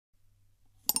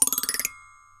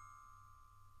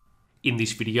In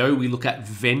this video, we look at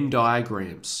Venn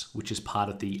diagrams, which is part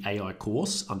of the AI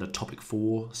course under topic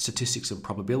 4, Statistics and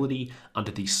Probability, under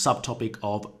the subtopic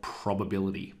of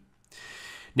probability.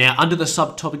 Now, under the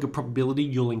subtopic of probability,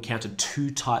 you'll encounter two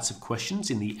types of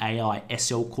questions in the AI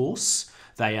SL course.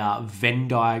 They are Venn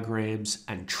diagrams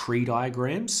and tree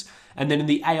diagrams. And then in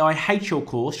the AI HL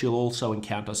course, you'll also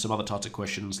encounter some other types of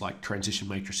questions like transition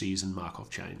matrices and Markov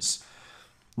chains.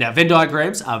 Now, Venn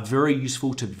diagrams are very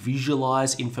useful to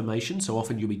visualize information. So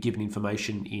often you'll be given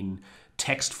information in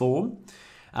text form.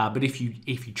 But if you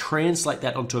translate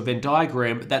that onto a Venn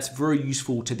diagram, that's very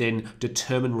useful to then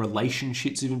determine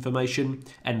relationships of information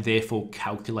and therefore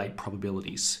calculate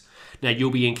probabilities. Now,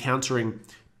 you'll be encountering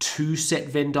two set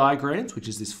Venn diagrams, which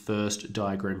is this first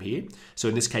diagram here. So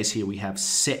in this case here, we have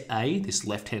set A, this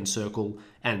left-hand circle,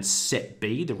 and set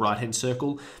B, the right-hand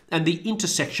circle. And the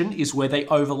intersection is where they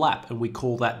overlap, and we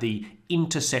call that the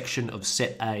intersection of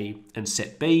set A and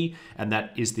set B. And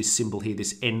that is this symbol here,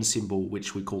 this N symbol,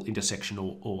 which we call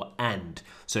intersectional or AND.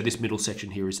 So this middle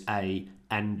section here is A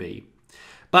and B.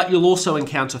 But you'll also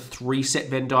encounter three set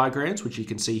Venn diagrams, which you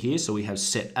can see here. So we have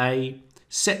set A,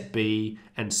 set B,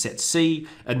 and set C,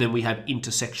 and then we have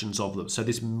intersections of them. So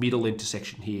this middle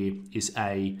intersection here is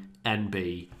A and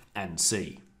B and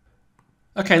C.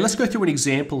 Okay, let's go through an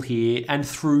example here, and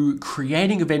through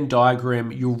creating a Venn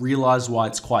diagram, you'll realize why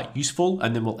it's quite useful,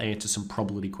 and then we'll answer some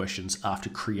probability questions after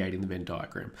creating the Venn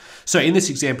diagram. So in this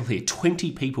example here,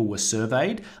 20 people were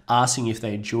surveyed, asking if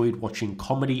they enjoyed watching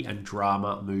comedy and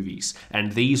drama movies,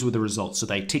 and these were the results. So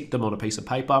they ticked them on a piece of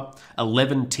paper.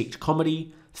 11 ticked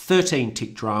comedy, 13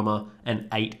 ticked drama, and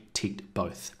 8 ticked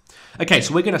both. Okay,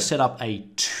 so we're going to set up a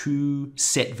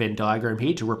two-set Venn diagram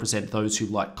here to represent those who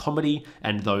like comedy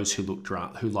and those who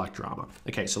like drama.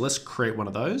 Okay, so let's create one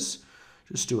of those.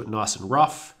 Just do it nice and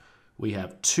rough. We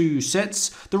have two sets.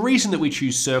 The reason that we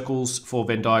choose circles for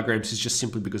Venn diagrams is just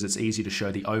simply because it's easy to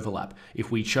show the overlap.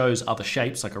 If we chose other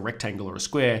shapes like a rectangle or a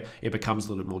square, it becomes a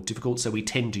little bit more difficult, so we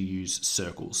tend to use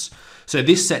circles. So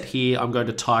this set here, I'm going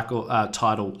to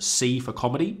title C for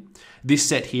comedy. This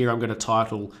set here, I'm going to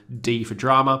title D for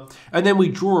drama. And then we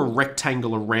draw a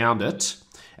rectangle around it.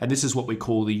 And this is what we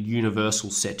call the universal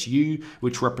set U,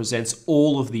 which represents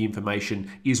all of the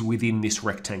information is within this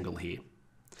rectangle here.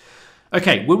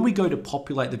 Okay, when we go to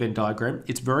populate the Venn diagram,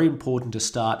 it's very important to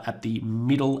start at the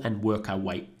middle and work our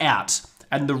way out.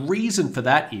 And the reason for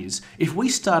that is, if we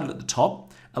started at the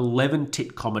top, 11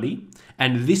 ticked comedy,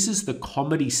 and this is the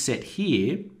comedy set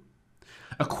here,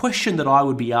 a question that I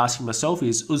would be asking myself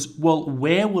is, well,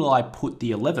 where will I put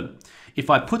the 11? If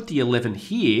I put the 11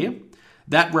 here,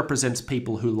 that represents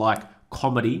people who like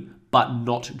comedy, but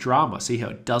not drama. See how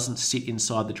it doesn't sit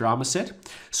inside the drama set?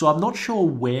 So I'm not sure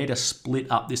where to split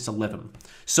up this 11.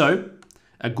 So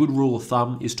a good rule of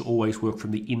thumb is to always work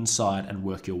from the inside and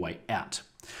work your way out.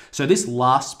 So this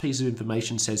last piece of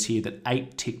information says here that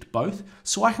 8 ticked both,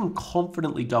 so I can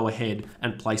confidently go ahead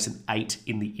and place an 8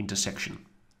 in the intersection.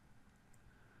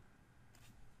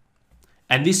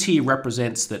 And this here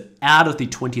represents that out of the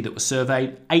 20 that were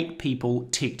surveyed, 8 people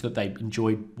ticked that they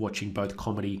enjoyed watching both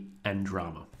comedy and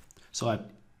drama. So I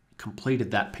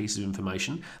completed that piece of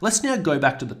information. Let's now go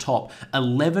back to the top.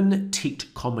 11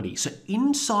 ticked comedy. So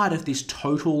inside of this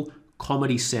total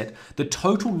comedy set, the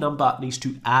total number needs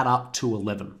to add up to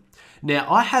 11. Now,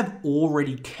 I have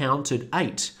already counted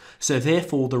 8. So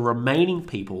therefore, the remaining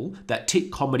people that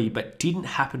ticked comedy but didn't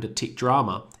happen to tick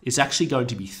drama is actually going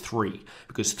to be 3,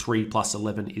 because 3 plus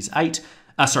 11 is 8.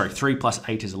 3 plus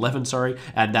 8 is 11,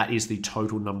 and that is the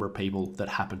total number of people that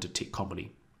happen to tick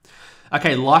comedy.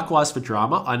 Okay, likewise for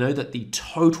drama, I know that the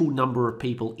total number of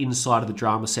people inside of the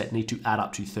drama set need to add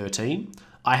up to 13.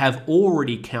 I have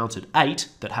already counted 8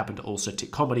 that happen to also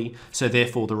tick comedy, so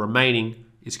therefore the remaining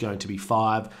is going to be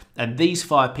 5, and these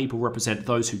 5 people represent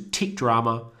those who tick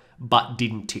drama but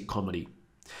didn't tick comedy.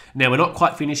 Now, we're not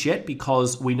quite finished yet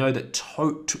because we know that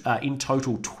in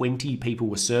total 20 people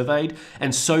were surveyed,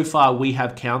 and so far we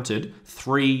have counted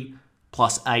 3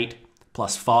 plus 8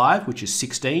 plus 5, which is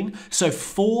 16. So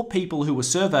 4 people who were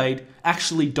surveyed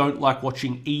actually don't like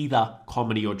watching either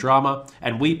comedy or drama,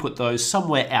 and we put those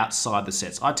somewhere outside the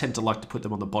sets. I tend to like to put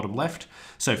them on the bottom left.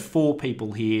 So 4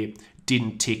 people here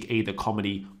didn't tick either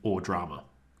comedy or drama.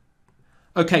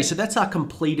 Okay, so that's our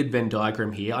completed Venn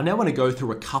diagram here. I now want to go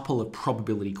through a couple of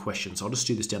probability questions. I'll just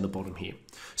do this down the bottom here.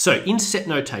 So in set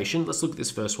notation, let's look at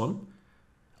this first one.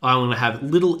 I'm going to have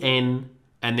little n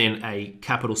and then a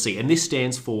capital C, and this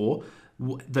stands for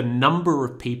the number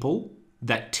of people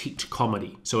that ticked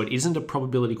comedy. So it isn't a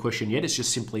probability question yet, it's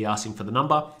just simply asking for the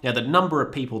number. Now the number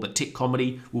of people that tick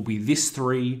comedy will be this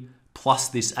 3 plus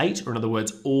this 8, or in other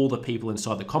words, all the people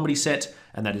inside the comedy set,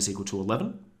 and that is equal to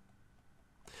 11.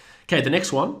 Okay, the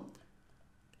next one,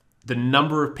 the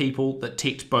number of people that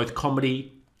ticked both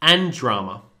comedy and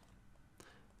drama.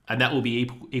 And that will be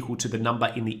equal to the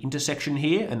number in the intersection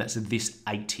here, and that's this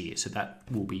 8 here. So that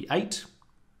will be 8.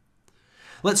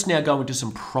 Let's now go into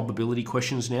some probability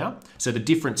questions now. So the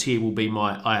difference here will be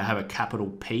I have a capital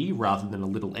P rather than a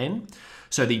little n.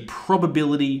 So the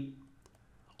probability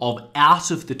of out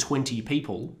of the 20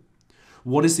 people,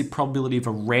 what is the probability of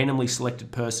a randomly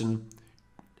selected person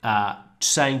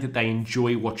saying that they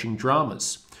enjoy watching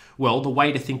dramas? Well, the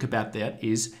way to think about that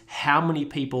is how many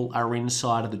people are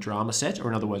inside of the drama set, or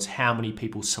in other words, how many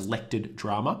people selected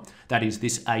drama. That is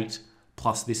this 8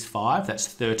 plus this 5, that's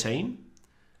 13,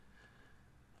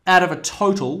 out of a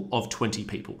total of 20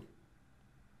 people.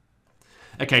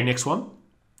 Okay, next one.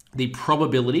 The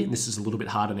probability, and this is a little bit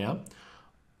harder now,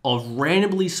 of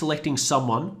randomly selecting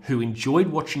someone who enjoyed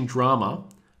watching drama,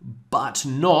 but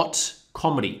not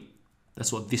comedy.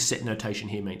 That's what this set notation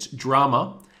here means.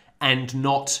 Drama and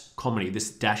not comedy.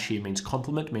 This dash here means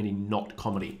complement, meaning not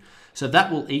comedy. So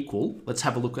that will equal, let's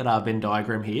have a look at our Venn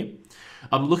diagram here.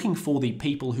 I'm looking for the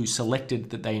people who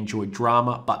selected that they enjoyed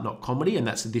drama but not comedy, and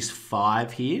that's this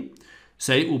 5 here.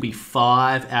 So it will be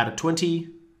 5 out of 20,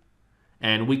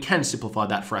 and we can simplify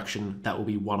that fraction. That will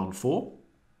be 1 on 4.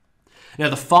 Now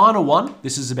the final one,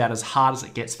 this is about as hard as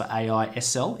it gets for AI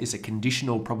SL, is a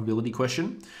conditional probability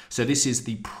question. So this is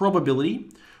the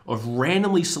probability of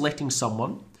randomly selecting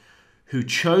someone who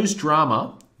chose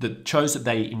drama, that chose that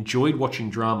they enjoyed watching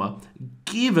drama,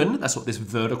 given, that's what this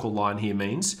vertical line here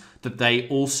means, that they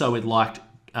also had liked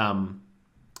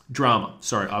drama.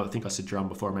 Sorry, I think I said drama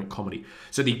before, I meant comedy.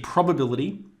 So the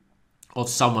probability of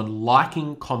someone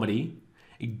liking comedy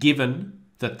given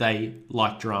that they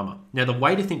like drama. Now the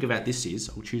way to think about this is,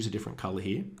 I'll choose a different color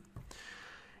here.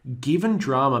 Given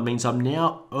drama means I'm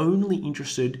now only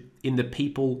interested in the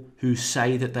people who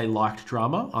say that they liked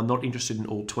drama. I'm not interested in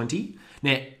all 20.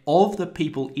 Now, of the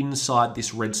people inside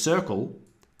this red circle,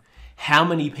 how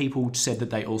many people said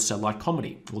that they also like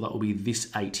comedy? Well, that will be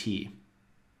this 8 here.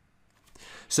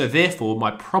 So therefore, my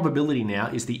probability now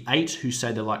is the 8 who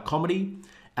say they like comedy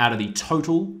out of the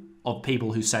total of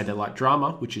people who say they like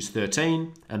drama, which is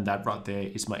 13. And that right there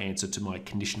is my answer to my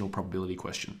conditional probability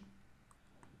question.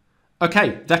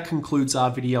 Okay, that concludes our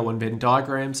video on Venn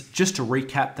diagrams. Just to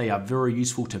recap, they are very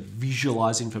useful to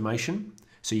visualize information.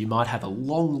 So you might have a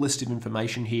long list of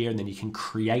information here, and then you can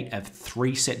create a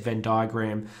 3-set Venn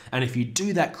diagram. And if you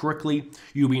do that correctly,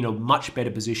 you'll be in a much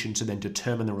better position to then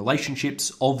determine the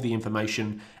relationships of the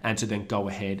information and to then go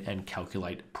ahead and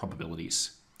calculate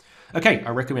probabilities. Okay, I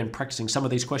recommend practicing some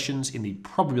of these questions in the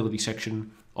probability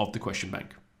section of the question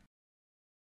bank.